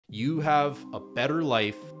you have a better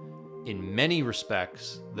life in many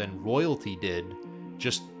respects than royalty did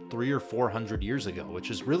just 300 or 400 years ago,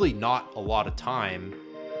 which is really not a lot of time.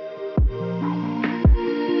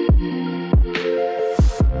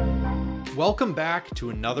 Welcome back to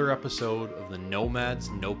another episode of the Nomad's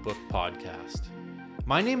Notebook podcast.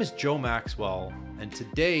 My name is Joe Maxwell, and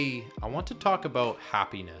today I want to talk about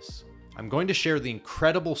happiness. I'm going to share the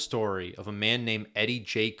incredible story of a man named Eddie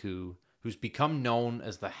Jaku, who's become known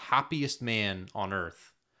as the happiest man on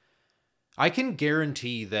earth. I can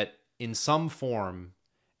guarantee that in some form,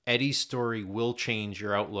 Eddie's story will change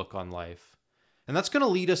your outlook on life. And that's going to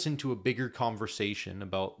lead us into a bigger conversation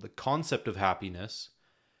about the concept of happiness,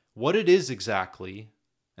 what it is exactly,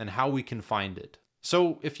 and how we can find it.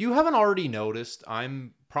 So if you haven't already noticed,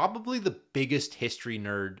 I'm probably the biggest history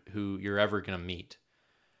nerd who you're ever going to meet.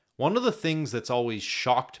 One of the things that's always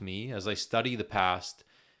shocked me as I study the past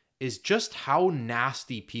is just how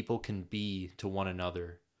nasty people can be to one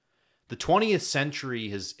another. The 20th century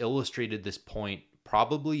has illustrated this point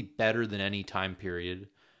probably better than any time period,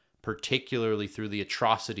 particularly through the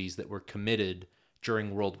atrocities that were committed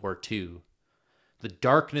during World War II. The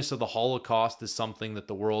darkness of the Holocaust is something that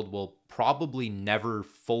the world will probably never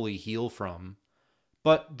fully heal from.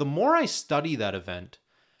 But the more I study that event,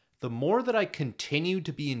 the more that I continue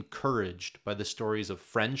to be encouraged by the stories of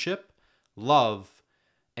friendship, love,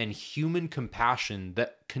 and human compassion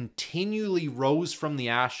that continually rose from the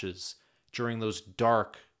ashes during those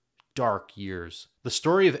dark years. The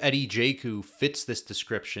story of Eddie Jaku fits this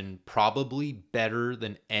description probably better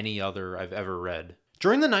than any other I've ever read.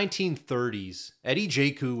 During the 1930s, Eddie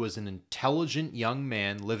Jaku was an intelligent young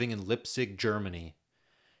man living in Leipzig, Germany.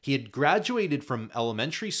 He had graduated from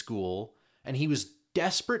elementary school, and he was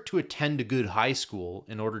desperate to attend a good high school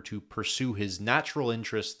in order to pursue his natural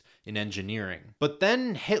interest in engineering. But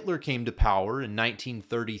then Hitler came to power in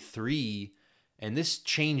 1933, and this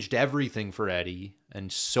changed everything for Eddie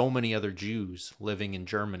and so many other Jews living in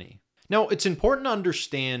Germany. Now, it's important to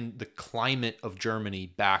understand the climate of Germany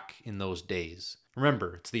back in those days.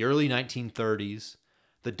 Remember, it's the early 1930s.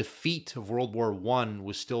 The defeat of World War I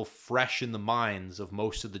was still fresh in the minds of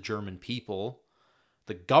most of the German people.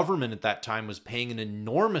 The government at that time was paying an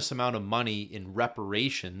enormous amount of money in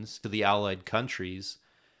reparations to the Allied countries.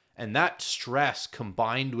 And that stress,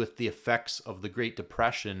 combined with the effects of the Great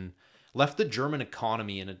Depression, left the German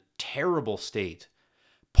economy in a terrible state.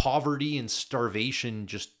 Poverty and starvation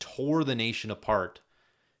just tore the nation apart.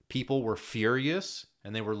 People were furious,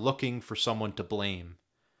 and they were looking for someone to blame.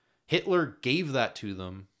 Hitler gave that to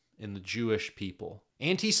them in the Jewish people.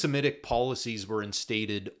 Anti-Semitic policies were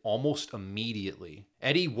instated almost immediately.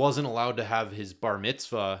 Eddie wasn't allowed to have his bar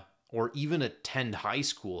mitzvah or even attend high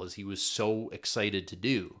school, as he was so excited to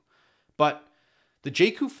do. But the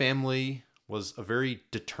Jaku family was a very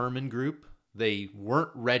determined group. They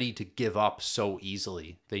weren't ready to give up so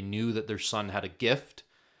easily. They knew that their son had a gift,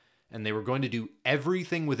 and they were going to do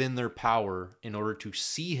everything within their power in order to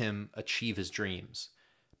see him achieve his dreams.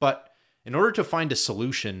 But in order to find a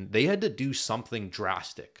solution, they had to do something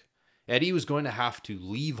drastic. Eddie was going to have to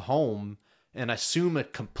leave home and assume a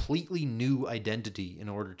completely new identity in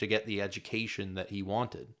order to get the education that he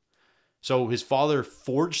wanted. So his father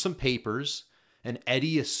forged some papers, and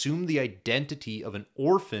Eddie assumed the identity of an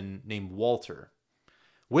orphan named Walter.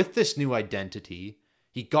 With this new identity,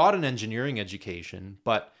 he got an engineering education,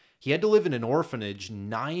 but he had to live in an orphanage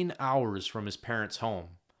 9 hours from his parents' home.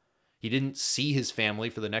 He didn't see his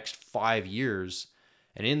family for the next 5 years,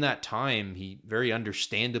 and in that time, he very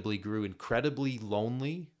understandably grew incredibly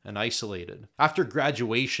lonely and isolated. After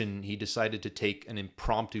graduation, he decided to take an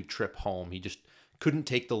impromptu trip home. He just couldn't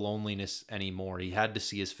take the loneliness anymore. He had to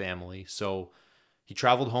see his family, so he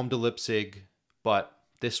traveled home to Leipzig, but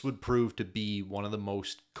this would prove to be one of the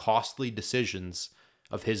most costly decisions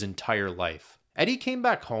of his entire life. Eddie came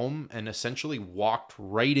back home and essentially walked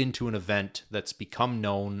right into an event that's become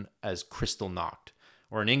known as Kristallnacht,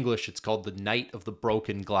 or in English it's called the Night of the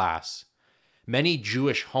Broken Glass. Many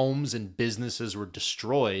Jewish homes and businesses were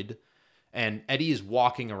destroyed, and Eddie is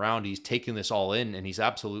walking around, he's taking this all in, and he's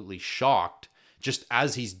absolutely shocked. Just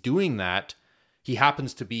as he's doing that, he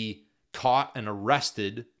happens to be caught and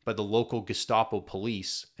arrested by the local Gestapo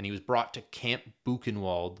police, and he was brought to Camp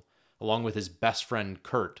Buchenwald along with his best friend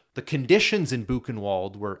Kurt. The conditions in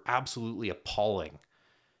Buchenwald were absolutely appalling.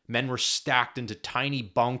 Men were stacked into tiny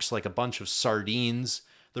bunks like a bunch of sardines.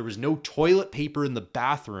 There was no toilet paper in the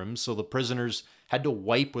bathroom, so the prisoners had to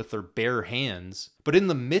wipe with their bare hands. But in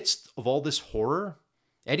the midst of all this horror,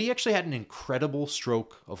 Eddie actually had an incredible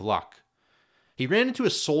stroke of luck. He ran into a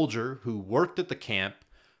soldier who worked at the camp,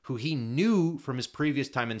 who he knew from his previous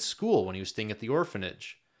time in school when he was staying at the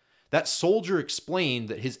orphanage. That soldier explained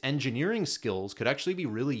that his engineering skills could actually be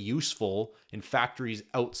really useful in factories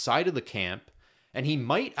outside of the camp, and he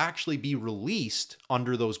might actually be released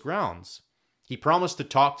under those grounds. He promised to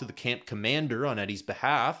talk to the camp commander on Eddie's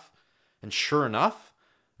behalf, and sure enough,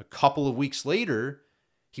 a couple of weeks later,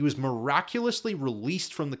 he was miraculously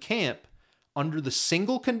released from the camp under the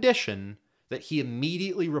single condition that he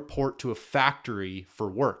immediately report to a factory for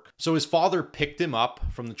work. So his father picked him up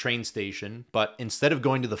from the train station, but instead of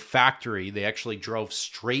going to the factory, they actually drove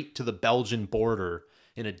straight to the Belgian border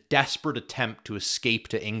in a desperate attempt to escape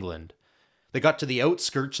to England. They got to the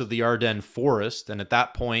outskirts of the Ardennes forest, and at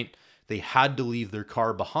that point, they had to leave their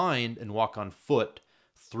car behind and walk on foot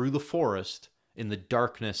through the forest in the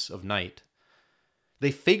darkness of night.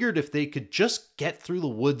 They figured if they could just get through the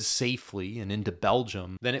woods safely and into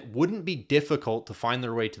Belgium, then it wouldn't be difficult to find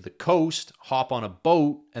their way to the coast, hop on a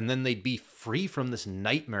boat, and then they'd be free from this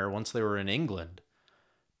nightmare once they were in England.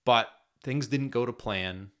 But things didn't go to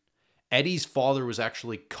plan. Eddie's father was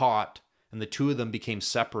actually caught, and the two of them became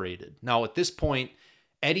separated. Now, at this point,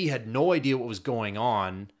 Eddie had no idea what was going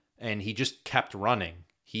on, and he just kept running.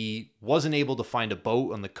 He wasn't able to find a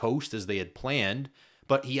boat on the coast as they had planned,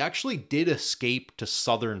 but he actually did escape to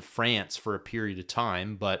southern France for a period of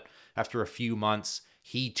time. But after a few months,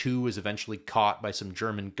 he too was eventually caught by some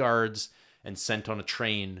German guards and sent on a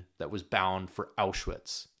train that was bound for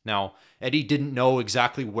Auschwitz. Now, Eddie didn't know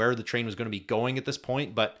exactly where the train was going to be going at this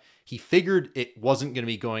point, but he figured it wasn't going to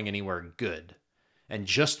be going anywhere good. And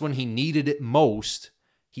just when he needed it most,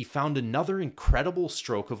 he found another incredible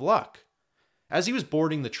stroke of luck. As he was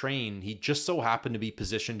boarding the train, he just so happened to be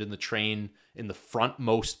positioned in the train in the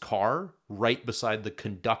frontmost car, right beside the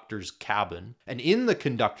conductor's cabin. And in the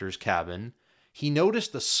conductor's cabin, he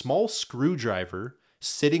noticed a small screwdriver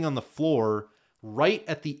sitting on the floor right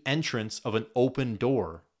at the entrance of an open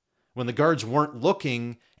door. When the guards weren't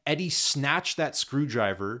looking, Eddie snatched that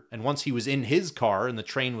screwdriver, and once he was in his car and the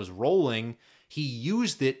train was rolling, he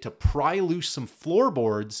used it to pry loose some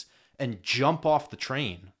floorboards and jump off the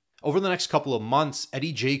train. Over the next couple of months,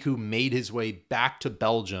 Eddie Jaku made his way back to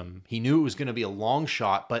Belgium. He knew it was going to be a long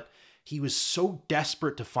shot, but he was so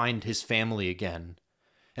desperate to find his family again.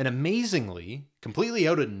 And amazingly, completely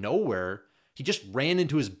out of nowhere, he just ran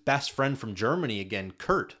into his best friend from Germany again,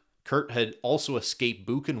 Kurt. Kurt had also escaped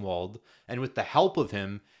Buchenwald, and with the help of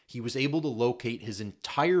him, he was able to locate his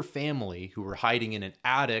entire family who were hiding in an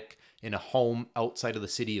attic in a home outside of the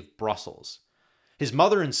city of Brussels. His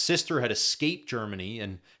mother and sister had escaped Germany,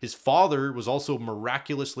 and his father was also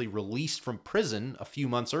miraculously released from prison a few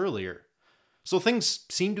months earlier. So things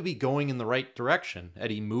seemed to be going in the right direction.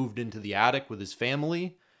 Eddie moved into the attic with his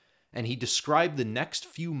family, and he described the next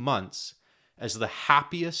few months as the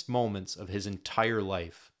happiest moments of his entire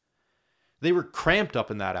life. They were cramped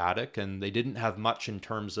up in that attic, and they didn't have much in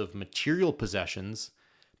terms of material possessions,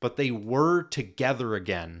 but they were together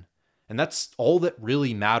again. And that's all that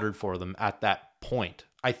really mattered for them at that point.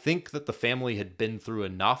 I think that the family had been through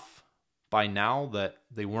enough by now that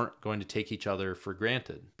they weren't going to take each other for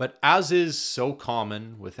granted. But as is so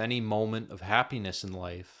common with any moment of happiness in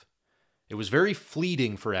life, it was very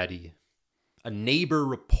fleeting for Eddie. A neighbor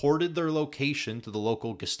reported their location to the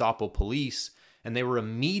local Gestapo police, and they were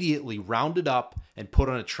immediately rounded up and put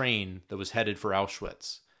on a train that was headed for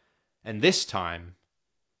Auschwitz. And this time,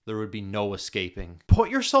 there would be no escaping. Put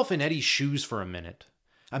yourself in Eddie's shoes for a minute.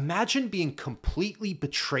 Imagine being completely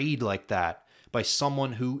betrayed like that by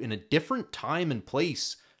someone who, in a different time and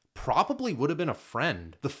place, probably would have been a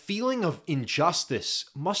friend. The feeling of injustice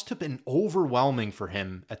must have been overwhelming for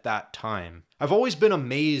him at that time. I've always been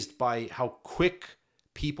amazed by how quick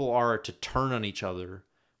people are to turn on each other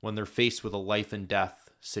when they're faced with a life and death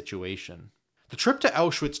situation. The trip to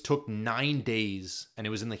Auschwitz took 9 days, and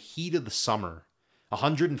it was in the heat of the summer.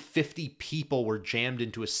 150 people were jammed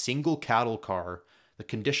into a single cattle car. The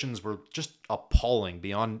conditions were just appalling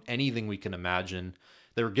beyond anything we can imagine.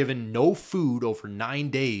 They were given no food over 9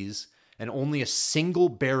 days and only a single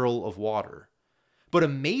barrel of water. But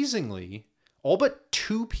amazingly, all but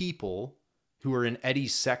 2 people who were in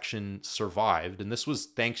Eddie's section survived, and this was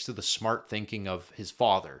thanks to the smart thinking of his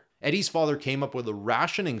father. Eddie's father came up with a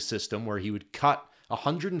rationing system where he would cut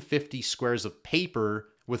 150 squares of paper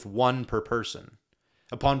with 1 per person.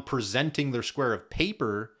 Upon presenting their square of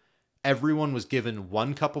paper, everyone was given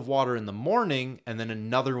 1 cup of water in the morning and then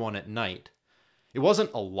another one at night. It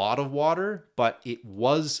wasn't a lot of water, but it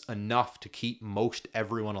was enough to keep most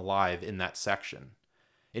everyone alive in that section.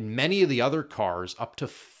 In many of the other cars, up to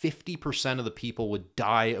 50% of the people would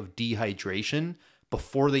die of dehydration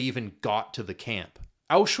before they even got to the camp.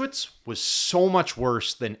 Auschwitz was so much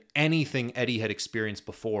worse than anything Eddie had experienced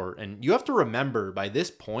before, and you have to remember, by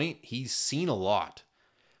this point, he's seen a lot.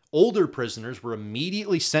 Older prisoners were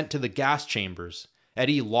immediately sent to the gas chambers.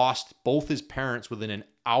 Eddie lost both his parents within an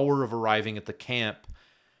hour of arriving at the camp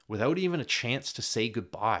without even a chance to say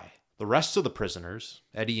goodbye. The rest of the prisoners,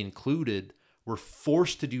 Eddie included, were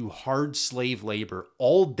forced to do hard slave labor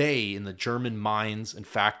all day in the German mines and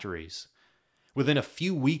factories. Within a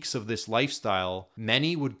few weeks of this lifestyle,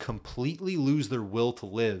 many would completely lose their will to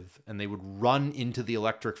live, and they would run into the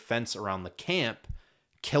electric fence around the camp,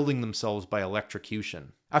 killing themselves by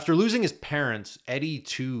electrocution. After losing his parents, Eddie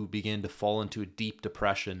too began to fall into a deep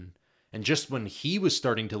depression, and just when he was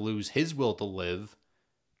starting to lose his will to live,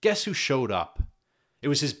 guess who showed up? It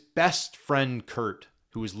was his best friend Kurt,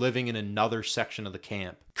 who was living in another section of the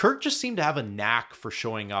camp. Kurt just seemed to have a knack for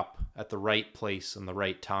showing up at the right place and the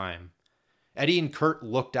right time. Eddie and Kurt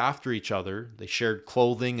looked after each other, they shared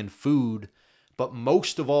clothing and food, but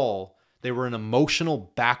most of all, they were an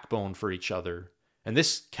emotional backbone for each other, and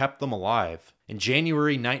this kept them alive. In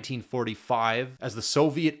January 1945, as the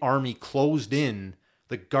Soviet army closed in,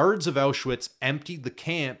 the guards of Auschwitz emptied the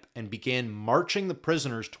camp and began marching the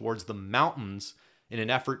prisoners towards the mountains in an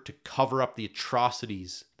effort to cover up the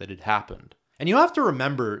atrocities that had happened. And you have to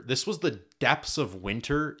remember, this was the depths of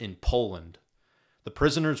winter in Poland. The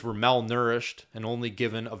prisoners were malnourished and only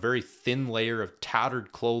given a very thin layer of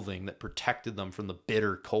tattered clothing that protected them from the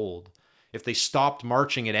bitter cold. If they stopped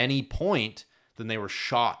marching at any point, then they were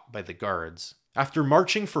shot by the guards. After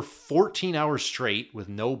marching for 14 hours straight with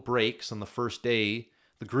no breaks on the first day,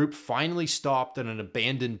 the group finally stopped at an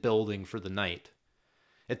abandoned building for the night.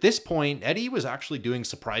 At this point, Eddie was actually doing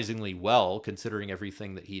surprisingly well considering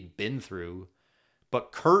everything that he'd been through,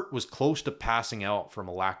 but Kurt was close to passing out from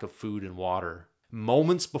a lack of food and water.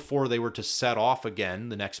 Moments before they were to set off again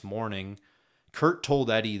the next morning, Kurt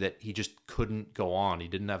told Eddie that he just couldn't go on. He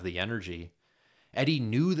didn't have the energy. Eddie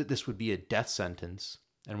knew that this would be a death sentence,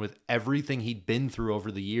 and with everything he'd been through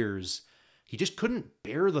over the years, he just couldn't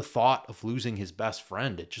bear the thought of losing his best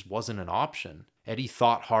friend. It just wasn't an option. Eddie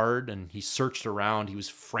thought hard and he searched around. He was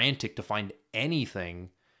frantic to find anything.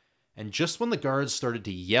 And just when the guards started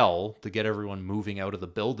to yell to get everyone moving out of the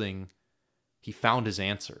building, he found his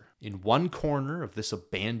answer. In one corner of this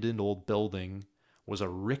abandoned old building was a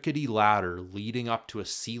rickety ladder leading up to a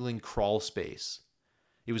ceiling crawl space.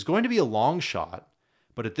 It was going to be a long shot,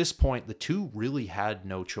 but at this point, the two really had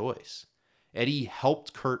no choice. Eddie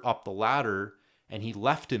helped Kurt up the ladder, and he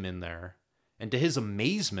left him in there. And to his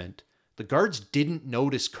amazement, the guards didn't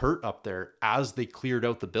notice Kurt up there as they cleared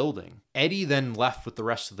out the building. Eddie then left with the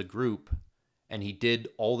rest of the group, and he did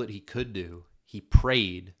all that he could do. He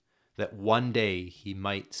prayed that one day he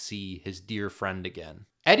might see his dear friend again.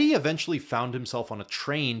 Eddie eventually found himself on a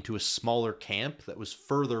train to a smaller camp that was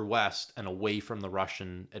further west and away from the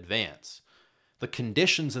Russian advance. The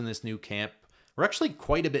conditions in this new camp were actually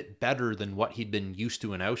quite a bit better than what he'd been used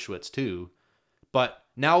to in Auschwitz too. But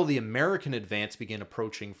now the American advance began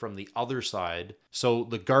approaching from the other side, so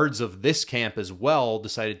the guards of this camp as well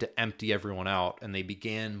decided to empty everyone out, and they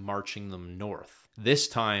began marching them north. This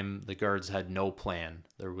time, the guards had no plan.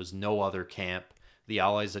 There was no other camp. The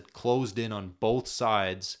Allies had closed in on both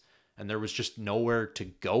sides, and there was just nowhere to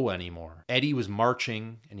go anymore. Eddie was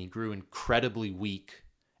marching, and he grew incredibly weak,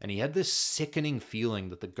 and he had this sickening feeling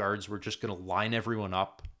that the guards were just going to line everyone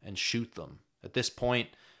up and shoot them. At this point,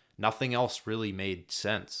 nothing else really made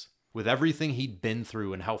sense. With everything he'd been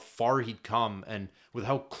through and how far he'd come, and with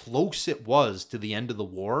how close it was to the end of the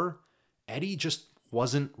war, Eddie just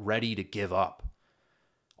wasn't ready to give up.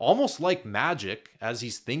 Almost like magic, as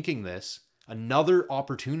he's thinking this, another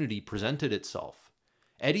opportunity presented itself.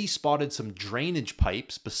 Eddie spotted some drainage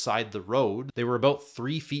pipes beside the road. They were about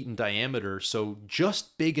 3 feet in diameter, so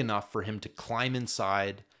just big enough for him to climb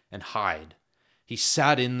inside and hide. He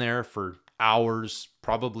sat in there for hours,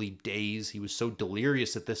 probably days. He was so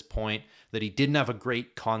delirious at this point that he didn't have a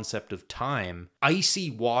great concept of time. Icy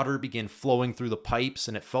water began flowing through the pipes,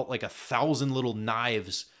 and it felt like 1,000 little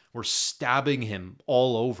knives were stabbing him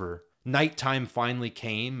all over. Nighttime finally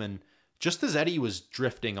came, and just as Eddie was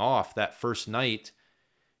drifting off that first night,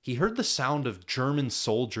 he heard the sound of German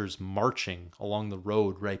soldiers marching along the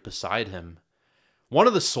road right beside him. One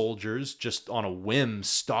of the soldiers, just on a whim,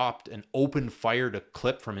 stopped and opened fire to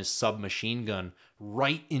clip from his submachine gun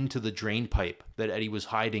right into the drain pipe that Eddie was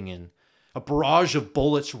hiding in. A barrage of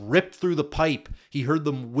bullets ripped through the pipe. He heard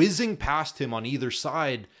them whizzing past him on either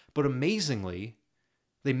side, but amazingly,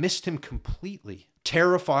 they missed him completely.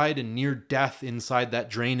 Terrified and near death inside that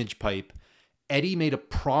drainage pipe, Eddie made a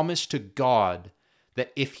promise to God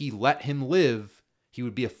that if he let him live, he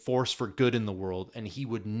would be a force for good in the world, and he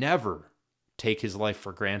would never take his life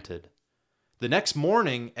for granted. The next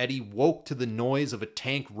morning, Eddie woke to the noise of a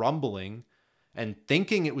tank rumbling, and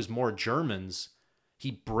thinking it was more Germans,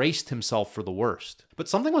 he braced himself for the worst. But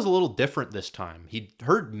something was a little different this time. He'd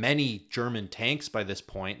heard many German tanks by this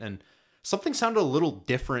point, and something sounded a little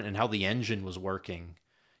different in how the engine was working.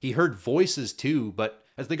 He heard voices too, but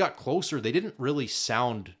as they got closer, they didn't really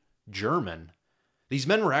sound German. These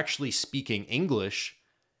men were actually speaking English,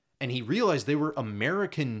 and he realized they were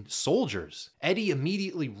American soldiers. Eddie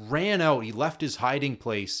immediately ran out. He left his hiding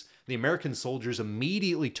place. The American soldiers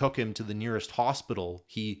immediately took him to the nearest hospital.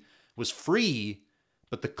 He was free,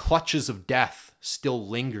 but the clutches of death still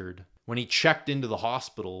lingered. When he checked into the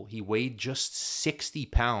hospital, he weighed just 60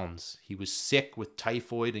 pounds. He was sick with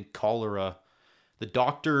typhoid and cholera. The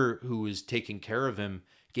doctor who was taking care of him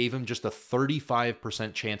gave him just a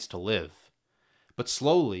 35% chance to live. But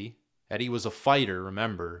slowly, Eddie was a fighter,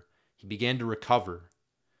 remember, he began to recover.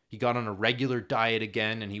 He got on a regular diet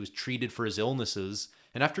again, and he was treated for his illnesses.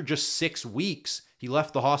 And after just 6 weeks, he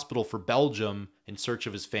left the hospital for Belgium in search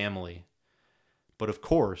of his family. But of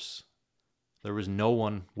course, there was no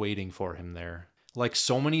one waiting for him there. Like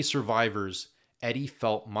so many survivors, Eddie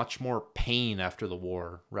felt much more pain after the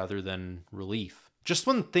war rather than relief. Just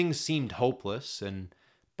when things seemed hopeless, and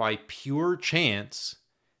by pure chance,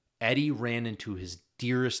 Eddie ran into his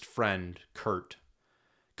dearest friend, Kurt.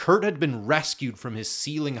 Kurt had been rescued from his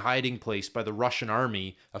ceiling hiding place by the Russian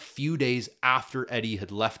army a few days after Eddie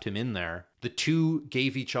had left him in there. The two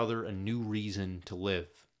gave each other a new reason to live.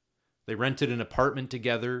 They rented an apartment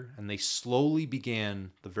together, and they slowly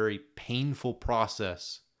began the very painful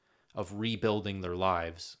process of rebuilding their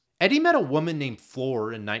lives. Eddie met a woman named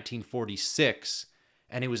Flor in 1946,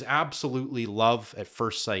 and it was absolutely love at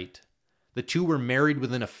first sight. The two were married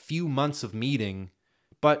within a few months of meeting,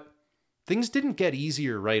 but things didn't get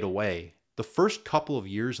easier right away. The first couple of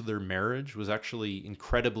years of their marriage was actually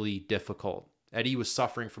incredibly difficult. Eddie was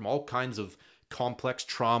suffering from all kinds of complex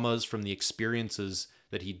traumas from the experiences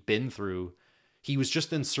that he'd been through. He was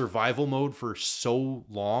just in survival mode for so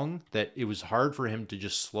long that it was hard for him to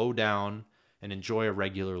just slow down and enjoy a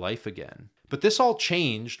regular life again. But this all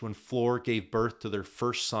changed when Flor gave birth to their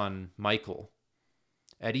first son, Michael.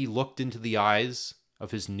 Eddie looked into the eyes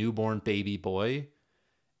of his newborn baby boy,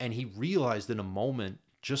 and he realized in a moment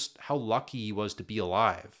just how lucky he was to be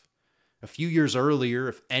alive. A few years earlier,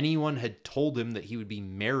 if anyone had told him that he would be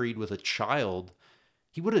married with a child,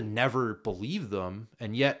 he would have never believed them,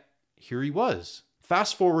 and yet here he was.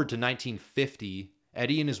 Fast forward to 1950,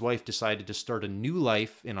 Eddie and his wife decided to start a new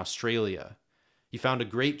life in Australia. He found a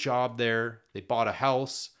great job there, they bought a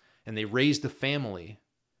house, and they raised a family.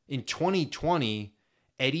 In 2020,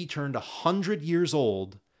 Eddie turned 100 years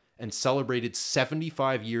old and celebrated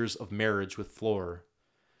 75 years of marriage with Flor.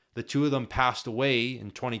 The two of them passed away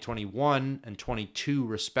in 2021 and 22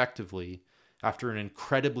 respectively, after an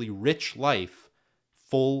incredibly rich life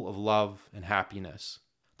full of love and happiness.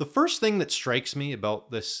 The first thing that strikes me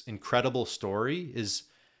about this incredible story is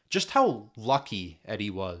just how lucky Eddie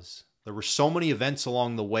was. There were so many events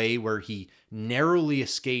along the way where he narrowly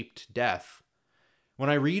escaped death. When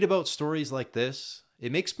I read about stories like this,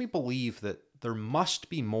 it makes me believe that there must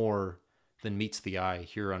be more than meets the eye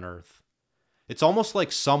here on Earth. It's almost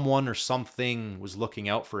like someone or something was looking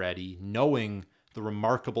out for Eddie, knowing the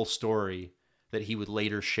remarkable story that he would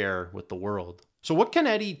later share with the world. So what can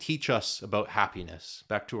Eddie teach us about happiness?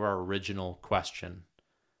 Back to our original question.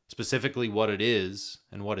 Specifically what it is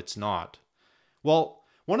and what it's not. Well,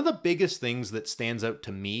 one of the biggest things that stands out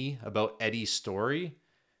to me about Eddie's story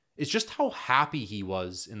is just how happy he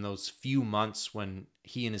was in those few months when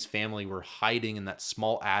he and his family were hiding in that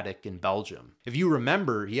small attic in Belgium. If you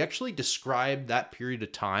remember, he actually described that period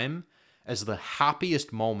of time as the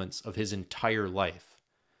happiest moments of his entire life.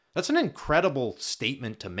 That's an incredible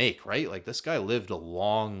statement to make, right? Like, this guy lived a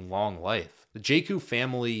long, long life. The Jaku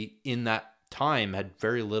family in that time had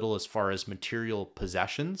very little as far as material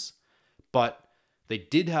possessions, but they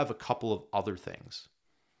did have a couple of other things.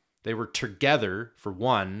 They were together, for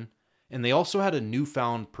one, and they also had a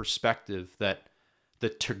newfound perspective that the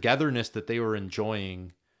togetherness that they were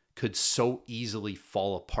enjoying could so easily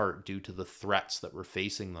fall apart due to the threats that were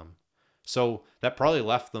facing them. So that probably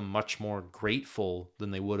left them much more grateful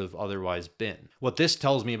than they would have otherwise been. What this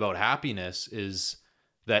tells me about happiness is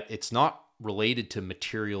that it's not related to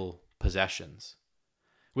material possessions.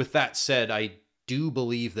 With that said, I do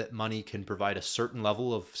believe that money can provide a certain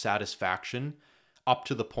level of satisfaction up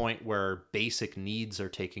to the point where basic needs are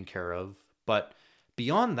taken care of. But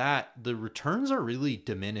beyond that, the returns are really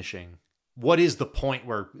diminishing. what is the point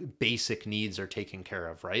where basic needs are taken care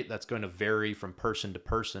of, right? That's going to vary from person to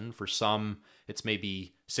person. For some, it's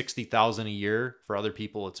maybe 60,000 a year. For other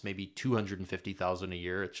people, it's maybe 250,000 a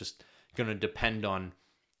year. It's just going to depend on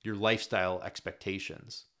your lifestyle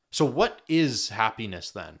expectations. So what is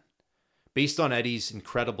happiness then? Based on Eddie's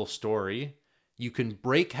incredible story, you can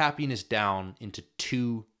break happiness down into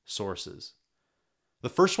two sources. The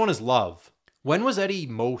first one is love. When was Eddie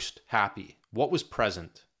most happy? What was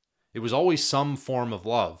present? It was always some form of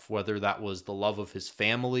love, whether that was the love of his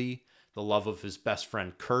family, the love of his best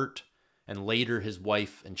friend Kurt, and later his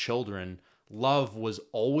wife and children. Love was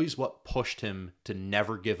always what pushed him to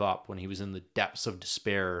never give up when he was in the depths of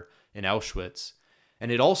despair in Auschwitz. And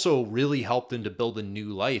it also really helped him to build a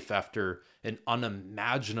new life after an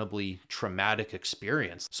unimaginably traumatic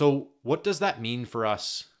experience. So what does that mean for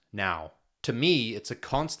us now? To me, it's a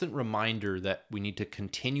constant reminder that we need to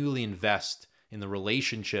continually invest in the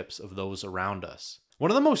relationships of those around us. One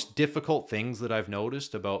of the most difficult things that I've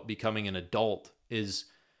noticed about becoming an adult is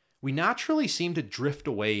we naturally seem to drift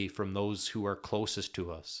away from those who are closest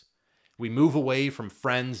to us. We move away from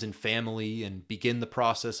friends and family and begin the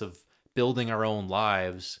process of building our own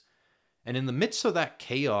lives. And in the midst of that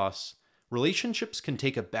chaos, relationships can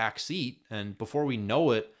take a back seat, and before we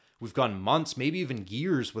know it, we've gone months, maybe even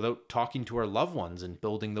years without talking to our loved ones and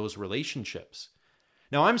building those relationships.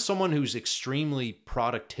 Now, I'm someone who's extremely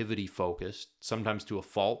productivity focused, sometimes to a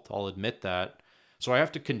fault, I'll admit that. So I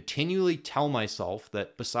have to continually tell myself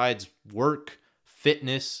that besides work,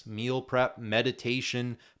 fitness, meal prep,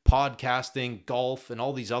 meditation, podcasting, golf, and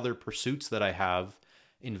all these other pursuits that I have,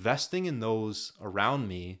 investing in those around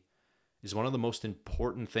me is one of the most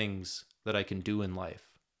important things that I can do in life.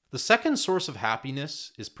 The second source of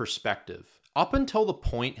happiness is perspective. Up until the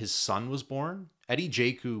point his son was born, Eddie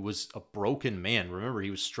Jaku was a broken man. Remember,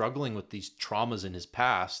 he was struggling with these traumas in his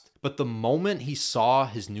past. But the moment he saw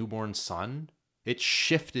his newborn son, it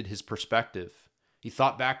shifted his perspective. He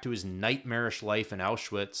thought back to his nightmarish life in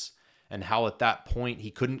Auschwitz and how at that point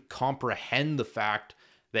he couldn't comprehend the fact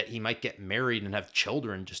that he might get married and have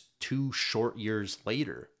children just 2 short years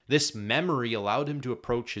later. This memory allowed him to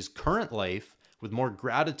approach his current life with more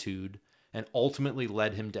gratitude and ultimately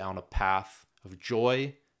led him down a path of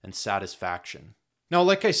joy and satisfaction. Now,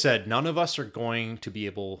 like I said, none of us are going to be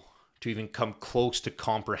able to even come close to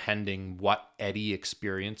comprehending what Eddie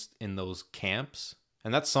experienced in those camps.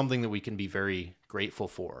 And that's something that we can be very grateful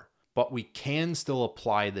for. But we can still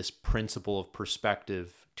apply this principle of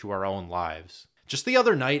perspective to our own lives. Just the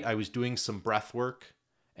other night, I was doing some breath work,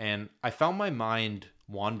 and I found my mind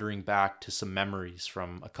wandering back to some memories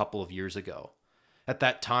from a couple of years ago. At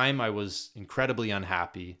that time, I was incredibly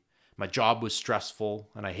unhappy. My job was stressful,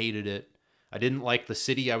 and I hated it. I didn't like the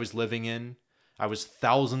city I was living in. I was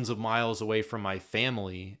thousands of miles away from my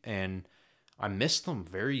family, and I missed them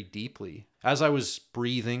very deeply. As I was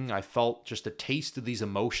breathing, I felt just a taste of these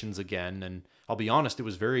emotions again, and I'll be honest, it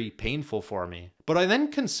was very painful for me. But I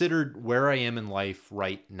then considered where I am in life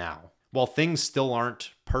right now. While things still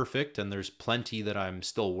aren't perfect and there's plenty that I'm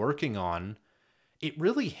still working on, it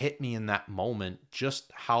really hit me in that moment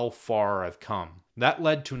just how far I've come. That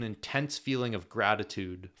led to an intense feeling of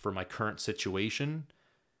gratitude for my current situation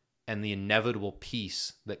and the inevitable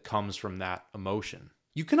peace that comes from that emotion.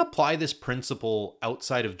 You can apply this principle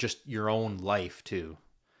outside of just your own life too.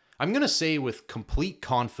 I'm going to say with complete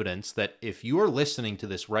confidence that if you are listening to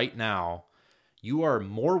this right now, you are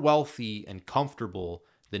more wealthy and comfortable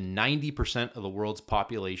than 90% of the world's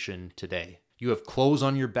population today. You have clothes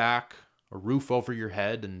on your back, a roof over your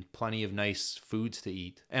head, and plenty of nice foods to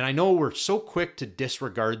eat. And I know we're so quick to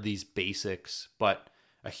disregard these basics, but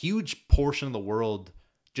a huge portion of the world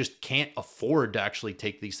just can't afford to actually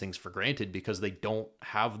take these things for granted because they don't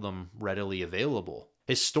have them readily available.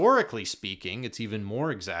 Historically speaking, it's even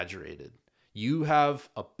more exaggerated. You have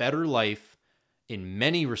a better life in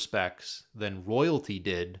many respects than royalty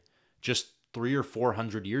did just 300 or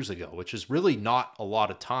 400 years ago, which is really not a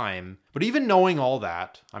lot of time. But even knowing all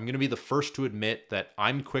that, I'm going to be the first to admit that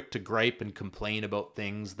I'm quick to gripe and complain about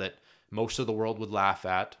things that most of the world would laugh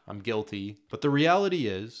at. I'm guilty. But the reality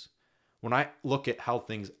is, when I look at how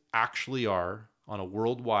things actually are on a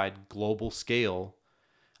worldwide global scale,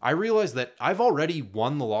 I realize that I've already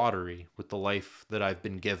won the lottery with the life that I've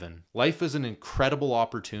been given. Life is an incredible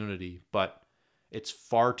opportunity, but it's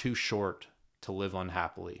far too short to live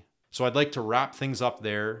unhappily. So I'd like to wrap things up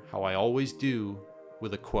there, how I always do,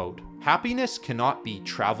 with a quote. Happiness cannot be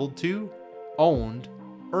traveled to, owned,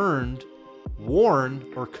 earned, worn,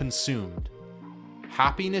 or consumed.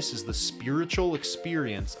 Happiness is the spiritual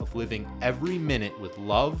experience of living every minute with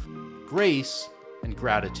love, grace, and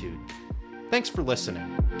gratitude. Thanks for listening.